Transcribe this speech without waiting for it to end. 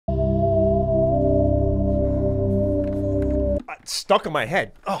stuck in my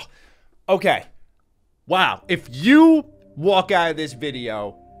head. Oh, okay. Wow. If you walk out of this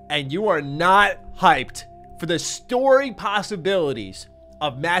video and you are not hyped for the story possibilities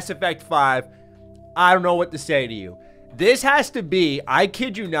of Mass Effect 5, I don't know what to say to you. This has to be, I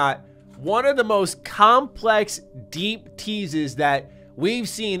kid you not, one of the most complex, deep teases that we've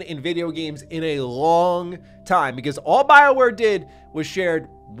seen in video games in a long time, because all Bioware did was shared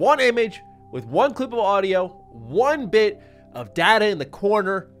one image with one clip of audio, one bit of data in the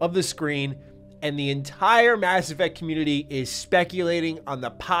corner of the screen, and the entire Mass Effect community is speculating on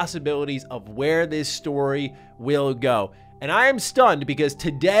the possibilities of where this story will go. And I am stunned because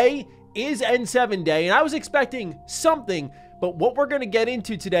today is N7 day, and I was expecting something, but what we're going to get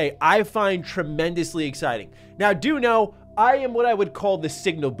into today, I find tremendously exciting. Now, do know, I am what I would call the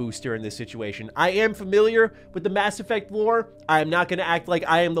signal booster in this situation. I am familiar with the Mass Effect lore. I am not going to act like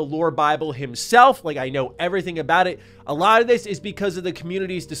I am the lore Bible himself, like I know everything about it. A lot of this is because of the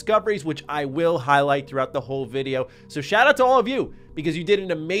community's discoveries, which I will highlight throughout the whole video. So shout out to all of you, because you did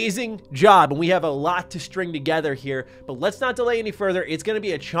an amazing job, and we have a lot to string together here. But let's not delay any further. It's going to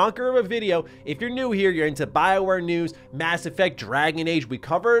be a chunker of a video. If you're new here, you're into Bioware news, Mass Effect, Dragon Age, we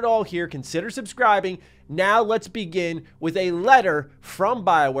cover it all here. Consider subscribing. Now let's begin with a letter from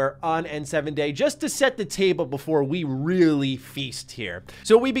Bioware on N7 Day, just to set the table before we really feast here.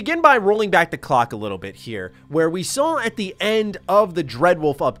 So we begin by rolling back the clock a little bit here, where we saw at the end of the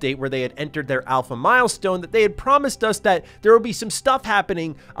Dreadwolf update, where they had entered their alpha milestone, that they had promised us that there would be some stuff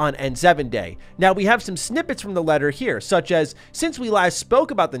happening on N7 Day. Now we have some snippets from the letter here, such as, since we last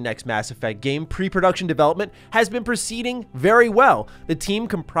spoke about the next Mass Effect game, pre-production development has been proceeding very well. The team,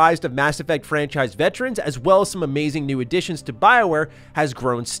 comprised of Mass Effect franchise veterans, as well as some amazing new additions to Bioware, has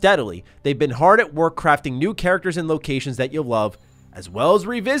grown steadily. They've been hard at work crafting new characters and locations that you'll love, as well as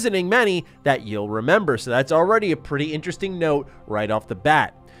revisiting many that you'll remember. So that's already a pretty interesting note right off the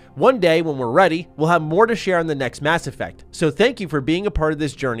bat. One day, when we're ready, we'll have more to share on the next Mass Effect. So thank you for being a part of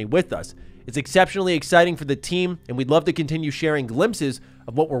this journey with us. It's exceptionally exciting for the team, and we'd love to continue sharing glimpses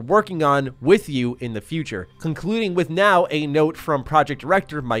of what we're working on with you in the future. Concluding with now a note from Project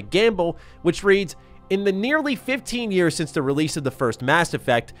Director Mike Gamble, which reads, in the nearly 15 years since the release of the first Mass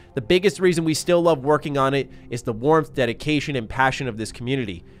Effect, the biggest reason we still love working on it is the warmth, dedication, and passion of this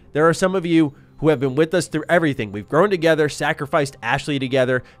community. There are some of you who have been with us through everything. We've grown together, sacrificed Ashley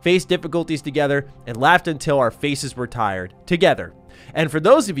together, faced difficulties together, and laughed until our faces were tired together. And for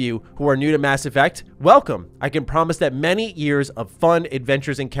those of you who are new to Mass Effect, welcome. I can promise that many years of fun,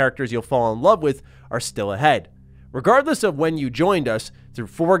 adventures, and characters you'll fall in love with are still ahead. Regardless of when you joined us, through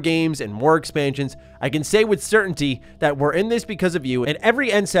 4 games and more expansions, I can say with certainty that we're in this because of you, and every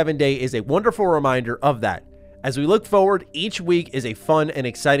N7 Day is a wonderful reminder of that. As we look forward, each week is a fun and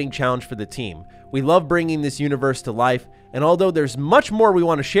exciting challenge for the team. We love bringing this universe to life, and although there's much more we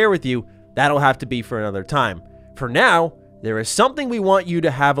want to share with you, that'll have to be for another time. For now, there is something we want you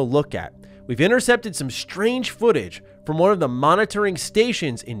to have a look at. We've intercepted some strange footage from one of the monitoring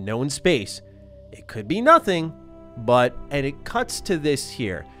stations in known space. It could be nothing, and it cuts to this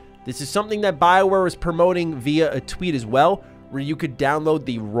here. This is something that Bioware was promoting via a tweet as well, where you could download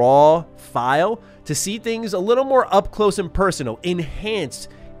the raw file to see things a little more up close and personal, enhanced,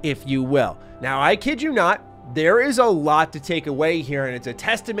 if you will. Now, I kid you not, there is a lot to take away here, and it's a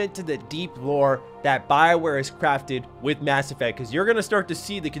testament to the deep lore that Bioware has crafted with Mass Effect, because you're going to start to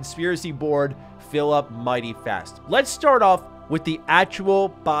see the conspiracy board fill up mighty fast. Let's start off with the actual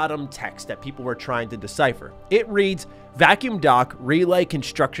bottom text that people were trying to decipher. It reads, Vacuum Dock Relay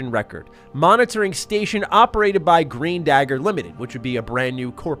Construction Record. Monitoring station operated by Green Dagger Limited, which would be a brand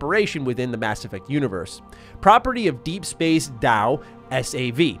new corporation within the Mass Effect universe. Property of Deep Space Dow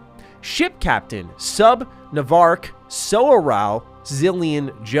SAV. Ship Captain Sub Navark Soaral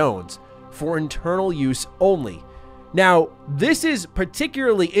Zillion Jones. For internal use only. Now, this is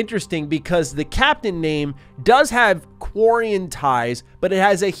particularly interesting because the captain name does have Quarian ties, but it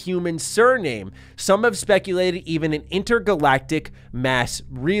has a human surname. Some have speculated even an intergalactic mass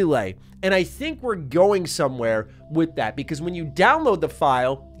relay. And I think we're going somewhere with that, because when you download the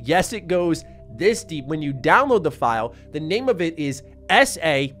file, yes, it goes this deep. When you download the file, the name of it is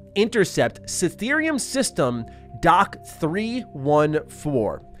SA Intercept Cytherium System Doc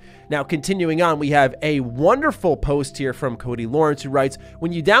 314. Now, continuing on, we have a wonderful post here from Cody Lawrence, who writes,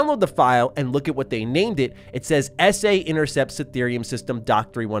 when you download the file and look at what they named it, it says SA Intercept Cytherium System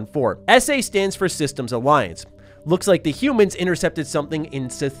Doc 314. SA stands for Systems Alliance. Looks like the humans intercepted something in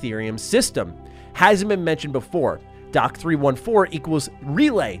Cytherium system. Hasn't been mentioned before. Doc 314 equals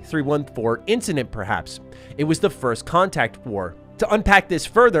Relay 314 incident, perhaps. It was the first contact war. To unpack this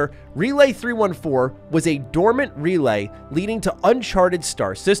further, Relay 314 was a dormant relay leading to uncharted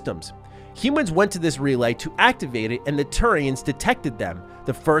star systems. Humans went to this relay to activate it, and the Turians detected them.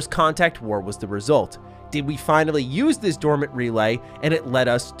 The first contact war was the result. Did we finally use this dormant relay and it led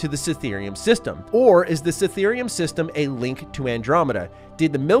us to the Cytherium system? Or is the Cytherium system a link to Andromeda?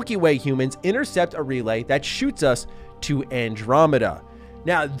 Did the Milky Way humans intercept a relay that shoots us to Andromeda?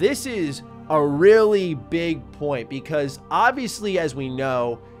 Now, this is a really big point because obviously, as we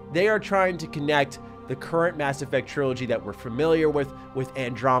know, they are trying to connect the current Mass Effect trilogy that we're familiar with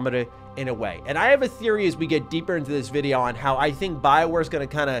Andromeda in a way. And I have a theory as we get deeper into this video on how I think Bioware is going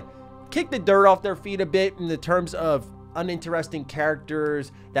to kind of kick the dirt off their feet a bit in the terms of uninteresting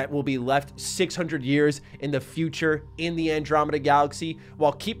characters that will be left 600 years in the future in the Andromeda galaxy,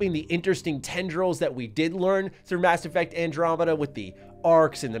 while keeping the interesting tendrils that we did learn through Mass Effect Andromeda with the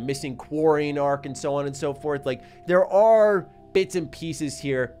arcs and the missing Quarian arc and so on and so forth. Like, there are bits and pieces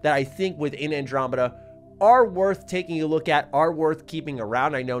here that I think within Andromeda are worth taking a look at, are worth keeping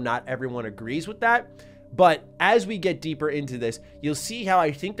around. I know not everyone agrees with that, but as we get deeper into this, you'll see how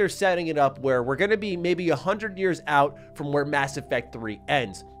I think they're setting it up where we're going to be maybe 100 years out from where Mass Effect 3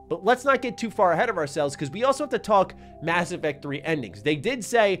 ends. But let's not get too far ahead of ourselves because we also have to talk Mass Effect 3 endings. They did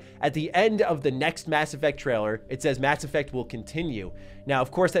say at the end of the next Mass Effect trailer, it says Mass Effect will continue. Now,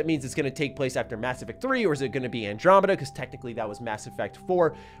 of course, that means it's going to take place after Mass Effect 3, or is it going to be Andromeda? Because technically that was Mass Effect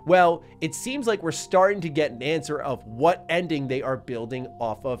 4. Well, it seems like we're starting to get an answer of what ending they are building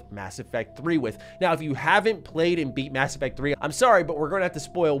off of Mass Effect 3 with. Now, if you haven't played and beat Mass Effect 3, I'm sorry, but we're going to have to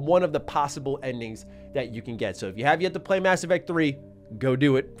spoil one of the possible endings that you can get. So if you have yet to play Mass Effect 3, go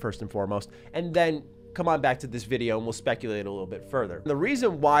do it first and foremost, and then come on back to this video and we'll speculate a little bit further. The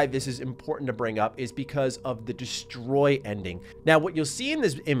reason why this is important to bring up is because of the destroy ending. Now, what you'll see in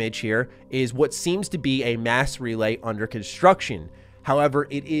this image here is what seems to be a mass relay under construction. However,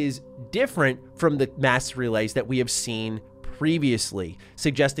 it is different from the mass relays that we have seen previously,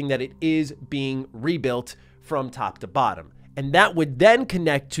 suggesting that it is being rebuilt from top to bottom. And that would then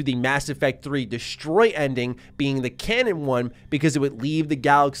connect to the Mass Effect 3 destroy ending being the canon one, because it would leave the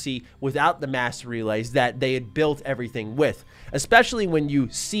galaxy without the mass relays that they had built everything with. Especially when you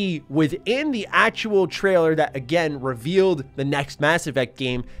see within the actual trailer that again revealed the next Mass Effect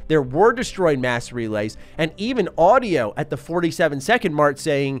game, there were destroyed mass relays and even audio at the 47-second mark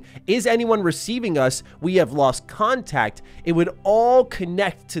saying, "Is anyone receiving us? We have lost contact." It would all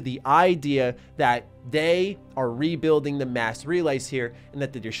connect to the idea that they are rebuilding the mass relays here, and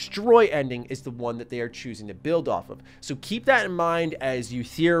that the destroy ending is the one that they are choosing to build off of. So keep that in mind as you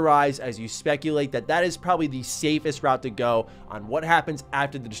theorize, as you speculate, that that is probably the safest route to go on what happens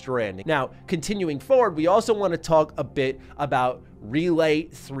after the destroy ending. Now, continuing forward, we also want to talk a bit about Relay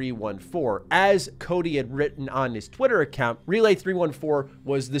 314. As Cody had written on his Twitter account, Relay 314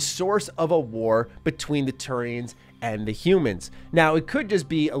 was the source of a war between the Turians and the humans. Now, it could just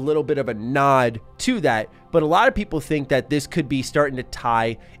be a little bit of a nod to that, but a lot of people think that this could be starting to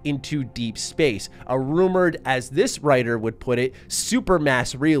tie into deep space, a rumored, as this writer would put it,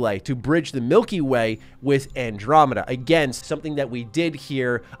 supermass relay to bridge the Milky Way with Andromeda. Again, something that we did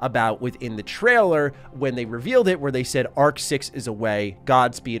hear about within the trailer when they revealed it, where they said Arc 6 is away,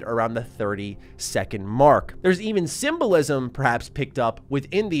 Godspeed, around the 30-second mark. There's even symbolism perhaps picked up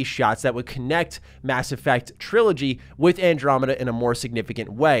within these shots that would connect Mass Effect trilogy with Andromeda in a more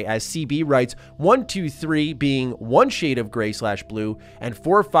significant way, as CB writes, 1, 2, 3 being one shade of gray/blue, and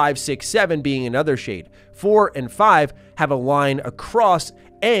 4, 5, 6, 7 being another shade. 4 and 5 have a line across,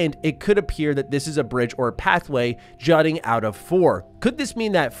 and it could appear that this is a bridge or a pathway jutting out of 4. Could this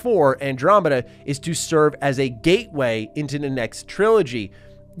mean that 4, Andromeda, is to serve as a gateway into the next trilogy?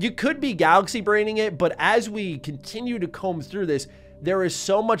 You could be galaxy braining it, but as we continue to comb through this, there is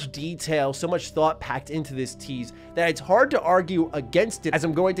so much detail, so much thought packed into this tease that it's hard to argue against it, as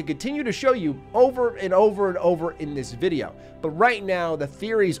I'm going to continue to show you over and over and over in this video. But right now, the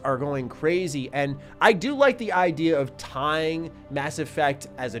theories are going crazy, and I do like the idea of tying Mass Effect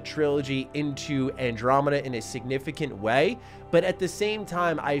as a trilogy into Andromeda in a significant way. But at the same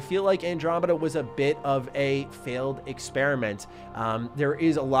time, I feel like Andromeda was a bit of a failed experiment. There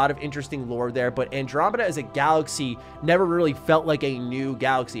is a lot of interesting lore there, but Andromeda as a galaxy never really felt like a new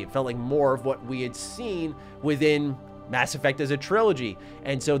galaxy. It felt like more of what we had seen within Mass Effect as a trilogy.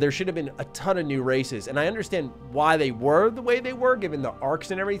 And so there should have been a ton of new races. And I understand why they were the way they were, given the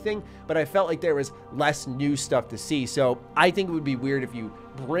arcs and everything, but I felt like there was less new stuff to see. So I think it would be weird if you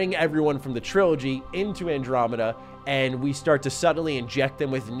bring everyone from the trilogy into Andromeda and we start to suddenly inject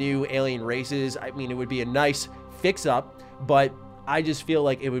them with new alien races. I mean, it would be a nice fix-up, but I just feel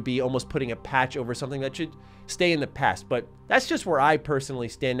like it would be almost putting a patch over something that should stay in the past. But that's just where I personally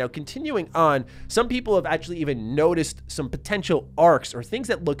stand. Now, continuing on, some people have actually even noticed some potential arcs or things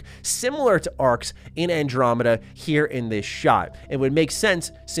that look similar to arcs in Andromeda here in this shot. It would make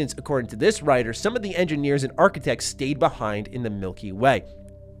sense since, according to this writer, some of the engineers and architects stayed behind in the Milky Way.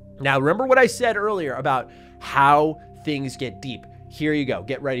 Now, remember what I said earlier about how things get deep. Here you go.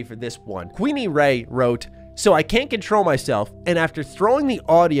 Get ready for this one. Queenie Ray wrote, "So I can't control myself, and after throwing the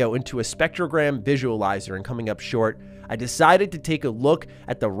audio into a spectrogram visualizer and coming up short, I decided to take a look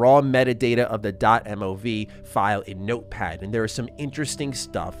at the raw metadata of the .mov file in Notepad, and there is some interesting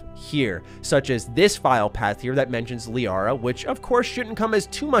stuff here, such as this file path here that mentions Liara, which of course shouldn't come as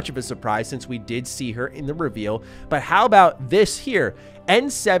too much of a surprise since we did see her in the reveal, but how about this here,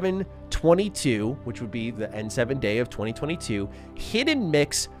 N722, which would be the N7 day of 2022, hidden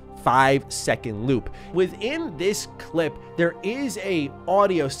mix 5-second loop. Within this clip, there is a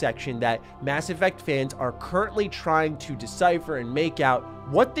audio section that Mass Effect fans are currently trying to decipher and make out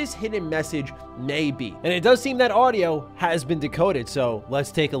what this hidden message may be. And it does seem that audio has been decoded, so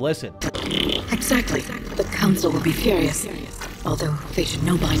let's take a listen. Exactly. The Council will be furious. Although they should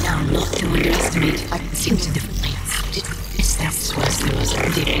know by now not to underestimate. I can see it differently. How did we miss that?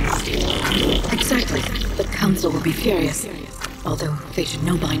 Exactly. The Council will be furious. Although they should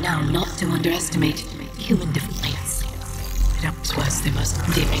know by now not to underestimate human differences. Perhaps worse they must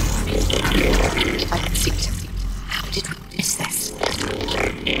be. I can see it. How did we miss this?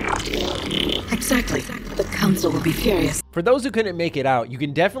 Exactly. The Council will be furious. For those who couldn't make it out, you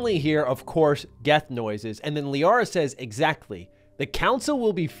can definitely hear, of course, Geth noises, and then Liara says exactly, the Council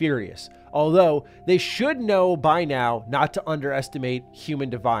will be furious, although they should know by now not to underestimate human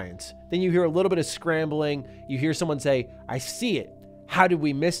defiance. Then you hear a little bit of scrambling, you hear someone say, I see it. How did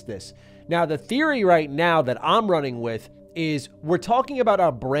we miss this? Now, the theory right now that I'm running with is we're talking about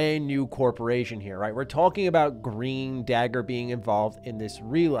a brand new corporation here, right? We're talking about Green Dagger being involved in this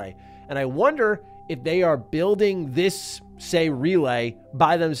relay. And I wonder if they are building this, say, relay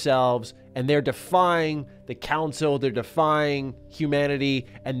by themselves, and they're defying the Council, they're defying humanity,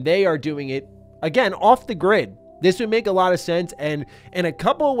 and they are doing it, again, off the grid. This would make a lot of sense, and in a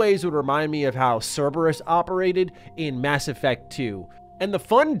couple of ways would remind me of how Cerberus operated in Mass Effect 2. And the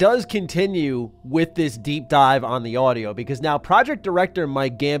fun does continue with this deep dive on the audio, because now project director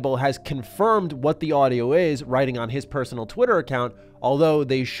Mike Gamble has confirmed what the audio is, writing on his personal Twitter account, although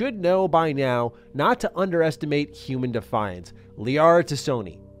they should know by now not to underestimate human defiance. Liara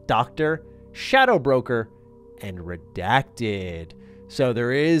T'Soni, Doctor, Shadow Broker, and Redacted. So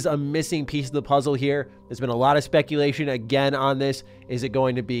there is a missing piece of the puzzle here. There's been a lot of speculation again on this. Is it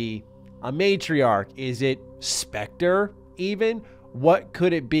going to be a matriarch? Is it Spectre even? What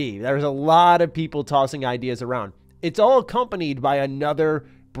could it be? There's a lot of people tossing ideas around. It's all accompanied by another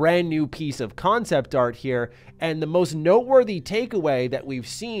brand new piece of concept art here. And the most noteworthy takeaway that we've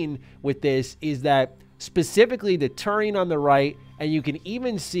seen with this is that specifically the Turian on the right, and you can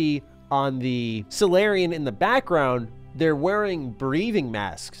even see on the Solarian in the background, they're wearing breathing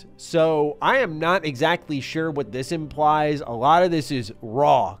masks. So I am not exactly sure what this implies. A lot of this is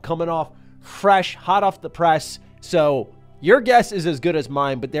raw, coming off fresh, hot off the press. So your guess is as good as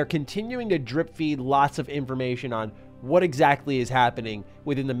mine, but they're continuing to drip feed lots of information on what exactly is happening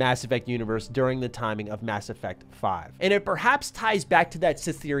within the Mass Effect universe during the timing of Mass Effect 5. And it perhaps ties back to that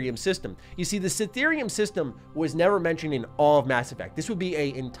Cytherium system. You see, the Cytherium system was never mentioned in all of Mass Effect. This would be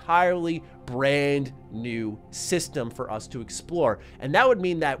an entirely brand new system for us to explore. And that would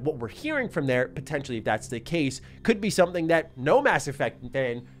mean that what we're hearing from there, potentially if that's the case, could be something that no Mass Effect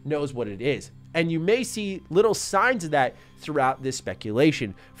fan knows what it is. And you may see little signs of that throughout this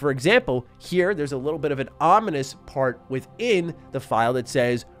speculation. For example, here there's a little bit of an ominous part within the file that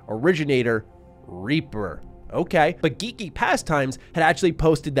says Originator Reaper. Okay, but Geeky Pastimes had actually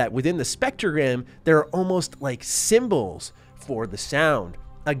posted that within the spectrogram, there are almost like symbols for the sound.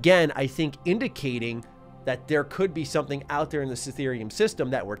 Again, I think indicating that there could be something out there in the Cytherium system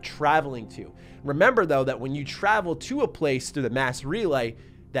that we're traveling to. Remember, though, that when you travel to a place through the mass relay,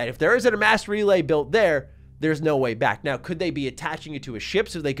 that if there isn't a mass relay built there, there's no way back. Now, could they be attaching it to a ship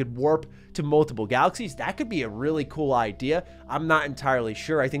so they could warp to multiple galaxies? That could be a really cool idea. I'm not entirely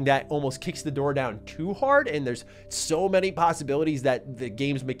sure. I think that almost kicks the door down too hard, and there's so many possibilities that the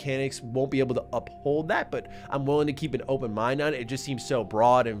game's mechanics won't be able to uphold that, but I'm willing to keep an open mind on it. It just seems so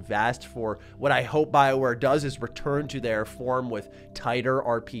broad and vast for what I hope Bioware does is return to their form with tighter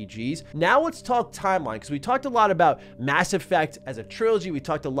RPGs. Now let's talk timeline, because we talked a lot about Mass Effect as a trilogy. We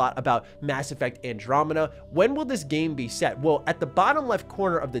talked a lot about Mass Effect Andromeda. When will this game be set? Well, at the bottom left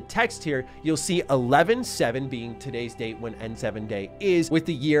corner of the text here, you'll see 11/7 being today's date when N7 Day is, with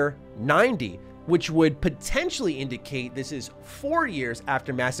the year 90. which would potentially indicate this is 4 years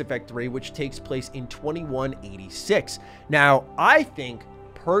after Mass Effect 3, which takes place in 2186. Now, I think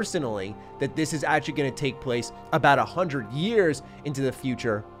personally that this is actually going to take place about 100 years into the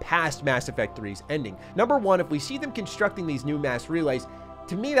future past Mass Effect 3's ending. Number one, if we see them constructing these new mass relays,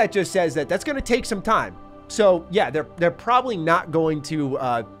 to me that just says that that's going to take some time. So yeah, they're probably not going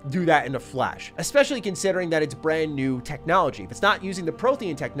to do that in a flash, especially considering that it's brand new technology. If it's not using the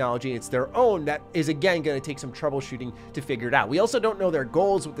Prothean technology, it's their own, that is again going to take some troubleshooting to figure it out. We also don't know their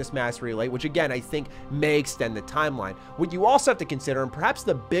goals with this mass relay, which again, I think may extend the timeline. What you also have to consider, and perhaps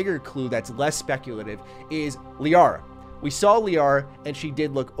the bigger clue that's less speculative, is Liara. We saw Liara and she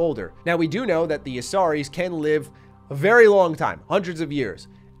did look older. Now we do know that the Asaris can live a very long time, hundreds of years,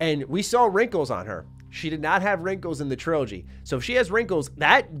 and we saw wrinkles on her. She did not have wrinkles in the trilogy. So if she has wrinkles,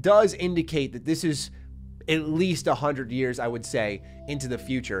 that does indicate that this is at least 100 years, I would say, into the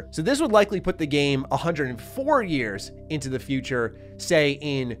future. So this would likely put the game 104 years into the future, say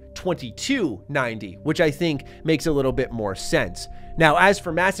in 2290, which I think makes a little bit more sense. Now, as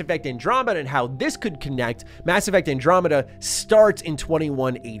for Mass Effect Andromeda and how this could connect, Mass Effect Andromeda starts in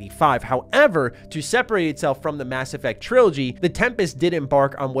 2185. However, to separate itself from the Mass Effect trilogy, the Tempest did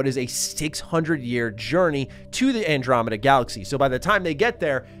embark on what is a 600-year journey to the Andromeda galaxy. So by the time they get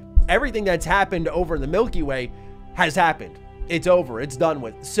there, everything that's happened over in the Milky Way has happened. It's over. It's done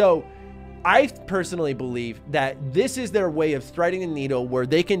with. So I personally believe that this is their way of threading the needle, where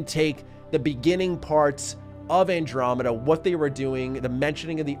they can take the beginning parts of Andromeda, what they were doing, the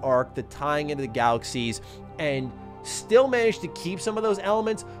mentioning of the Ark, the tying into the galaxies, and still manage to keep some of those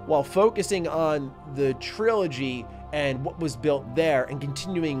elements while focusing on the trilogy and what was built there, and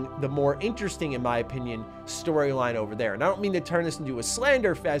continuing the more interesting, in my opinion, storyline over there. And I don't mean to turn this into a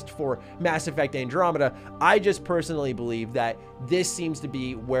slander fest for Mass Effect Andromeda. I just personally believe that this seems to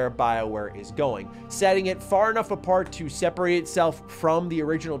be where Bioware is going, setting it far enough apart to separate itself from the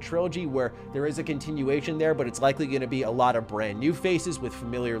original trilogy, where there is a continuation there, but it's likely going to be a lot of brand new faces with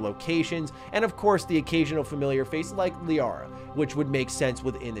familiar locations, and of course the occasional familiar face like Liara, which would make sense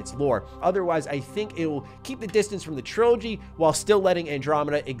within its lore. Otherwise, I think it will keep the distance from the trilogy while still letting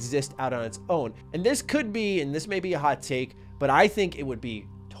Andromeda exist out on its own. And this could be, and this may be a hot take, but I think it would be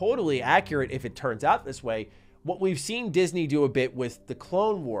totally accurate if it turns out this way, what we've seen Disney do a bit with the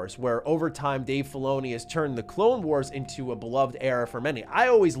Clone Wars, where over time Dave Filoni has turned the Clone Wars into a beloved era for many. I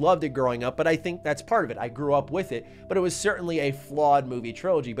always loved it growing up, but I think that's part of it. I grew up with it, but it was certainly a flawed movie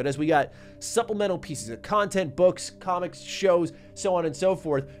trilogy. But as we got supplemental pieces of content, books, comics, shows, so on and so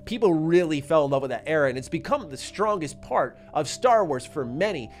forth, people really fell in love with that era, and it's become the strongest part of Star Wars for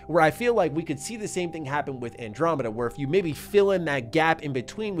many, where I feel like we could see the same thing happen with Andromeda, where if you maybe fill in that gap in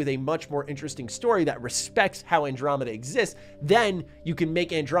between with a much more interesting story that respects how Andromeda exists, then you can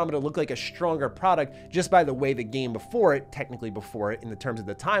make Andromeda look like a stronger product just by the way the game before it, technically before it in the terms of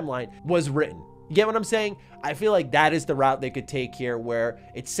the timeline, was written. You get what I'm saying? I feel like that is the route they could take here, where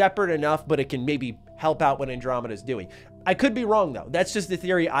it's separate enough, but it can maybe help out what Andromeda is doing. I could be wrong though. That's just the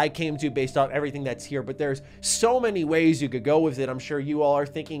theory I came to based off everything that's here, but there's so many ways you could go with it. I'm sure you all are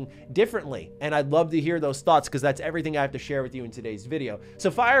thinking differently, and I'd love to hear those thoughts, because that's everything I have to share with you in today's video.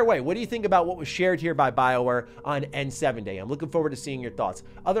 So fire away. What do you think about what was shared here by Bioware on N7 Day? I'm looking forward to seeing your thoughts.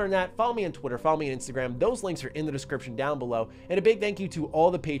 Other than that, follow me on Twitter, follow me on Instagram. Those links are in the description down below. And a big thank you to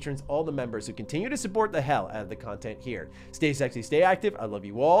all the patrons, all the members who continue to support the hell out of the content here. Stay sexy, stay active. I love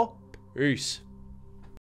you all. Peace.